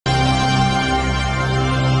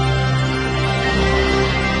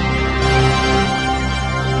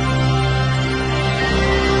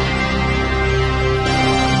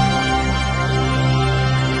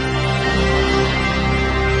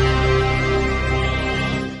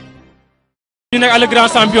ñu nekk le grand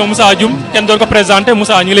champion Moussa Dioum kenn doon ko présenté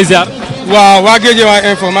Moussa ñu ngi lay ziar. waaw waa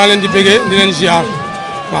guediawayeinfos maa leen di bëggee di leen ziar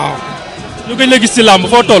waaw. ñu gëj la gis ci làmb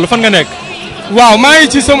foo toll fan nga nekk. waaw maa ngi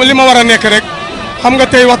ci sama li ma war a nekk rek xam nga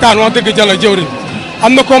tey waxtaan wax dëgg jàll jëwriñ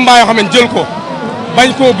am na combat yoo xam ne jël ko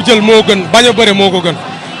bañ koo jël moo gën bañ a bëre moo ko gën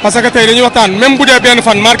parce que tey dañuy waxtaan même bu dee benn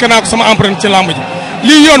fan marqué naa ko sama empreinte ci làmb ji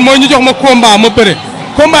lii yoon mooy ñu jox ma combat ma bëre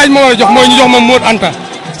combat yi ma war a jox mooy ñu jox ma Modou Anta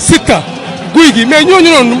Siteu guy gi mais ñooñu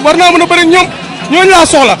noonu war naa mën a bëre ñoom ñooñu laa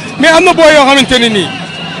soxla mais am na boo yoo xamante ne nii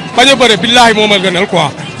bañ a bëre billaahi moo ma gënal quoi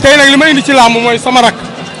tey nag li ma indi ci làmb mooy sama rak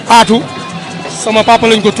aatu sama papa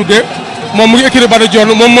lañ ko tuddee moom mu ngi écrit ba da jonn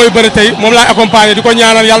moom mooy bëri tey moom laay accompagné di ko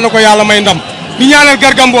ñaanal yàlla na ko yàlla may ndam di ñaanal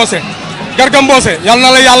Garga Mbossé yàlla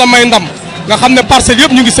na la yàlla may ndam nga xam ne parcelle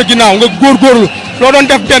yëpp ñu ngi sa ginnaaw nga góorgóorlu loo doon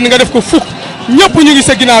def benn nga def ko fukk ñëpp ñu ngi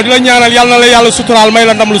sa ginnaaw di la ñaanal yàlla na la yàlla suturaal may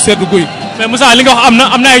la ndam lu seddu guy. mais Moussa li nga wax am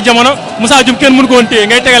na ay jamono Moussa Dioum kenn mënu ko woon téye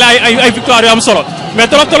ngay tegale ay victoire yu am solo mais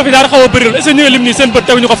tolof yi daal xaw a bëri est-ce que ñu ngi lim nii seen bët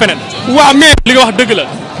teguñu ko feneen. waaw mais li nga wax dëgg la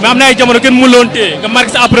mais am na ay jamono kenn mënu la woon téye nga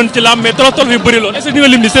marqué sa apprenti ci lamb mais tolof yi bëri loon est-ce que ñu ngi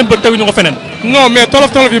lim nii seen bët teguñu ko feneen. non mais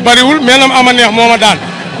tolof yi bëriwul mais nam ama neex moo ma daan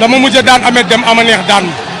dama mujj a daan amet dem ama neex daan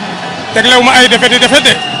ma teglewu ma ay defete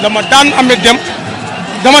de dama daan amet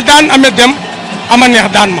dem ama neex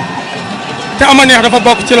daan ma te ama neex dafa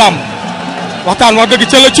bokk ci làmb waxtaan wax dëgg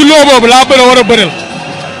ca la ci loo boobu laa bëre war a bëreel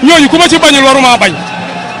ñooñu ku ma ci bañul waruma bañ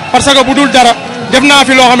parce que bu dul dara def naa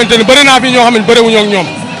fi loo xamante ne bëri naa fi ñoo xam ne bëriwuñoo ak ñoom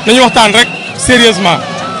dañuy waxtaan rek sérieusement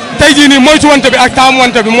tey jii nii moytu wante bi ak taamu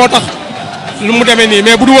wante bi moo tax lu mu demee nii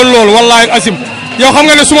mais bu du woon loolu wallaahi asim yow xam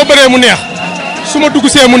nga ne su ma bëree mu neex su ma dugg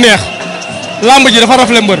see mu neex lamb ji dafa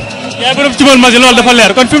rafle mbër. yaa ngi ci machine loolu dafa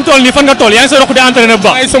leer kon fi mu toll nii fan nga toll yaa ngi sa ruq di entraîné bu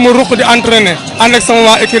baax. maa ngi sama ruq di entraîné ànd ak sama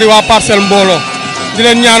waa écurie waa parcelle mbooloo di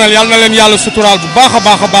leen ñaanal yàlla na leen yàlla suturaal bu baax a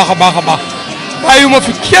baax bàyyiwuma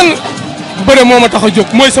fi kenn bëre moo ma tax a jóg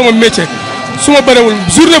mooy sama métier su ma bërewul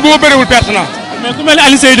journée bu ma bërewul perte naa. mais ku mel ne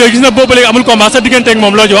Alioune Seye gis na boobu léegi amul combat sa diggante ak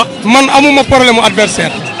moom loo ci wax. man amuma problème mu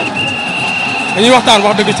adversaire dañuy waxtaan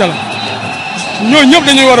wax dëgg ca la ñooñu ñëpp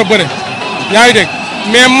dañuy war a bëre yaa ngi dégg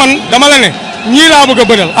mais man dama la ne ñii laa bëgg a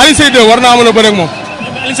bëreel Alioune Seye war naa mën a bëre ak moom.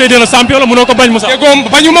 Alioune Seye la champion la mënoo ko bañ Moussa. déggoo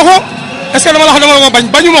bañu ma ko est-ce que dama la wax dama la ko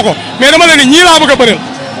bañu ma ko mais dama la ne ñii laa bëgg a bëreel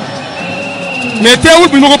mais teewul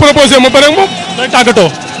bu ñu ma ko proposé ma bëre ak moom. day tàggatoo.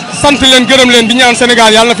 sant leen gërëm leen di ñaan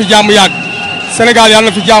Sénégal yàlla na fi jàmm yàgg Sénégal yàlla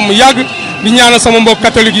na fi jàmm yàgg di ñaanal sama mbokk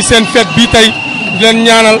catholique yi seen fête bii tey di leen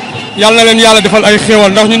ñaanal yàlla na leen yàlla defal ay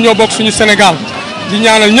xéewal ndax ñun ñoo bokk suñu Sénégal di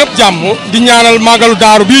ñaanal ñëpp jàmm di ñaanal màggalu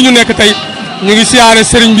daaru bii ñu nekk tey ñu ngi siyaare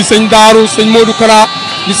sëriñ bi sëñ daaru sëñ Modou Kara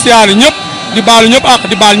di siyaare ñëpp di baalu ñëpp ak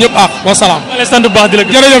di baal ñëpp ak wasalaam.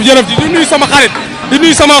 jërëjëf di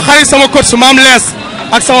nuyu sama xarit sama coach maam lees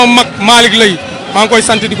ak sama mag Malick Lay maa ngi koy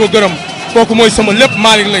sant di ko gërëm kooku mooy sama lépp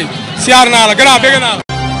Malick Lay siyaar naa la gannaaw bëgg naa la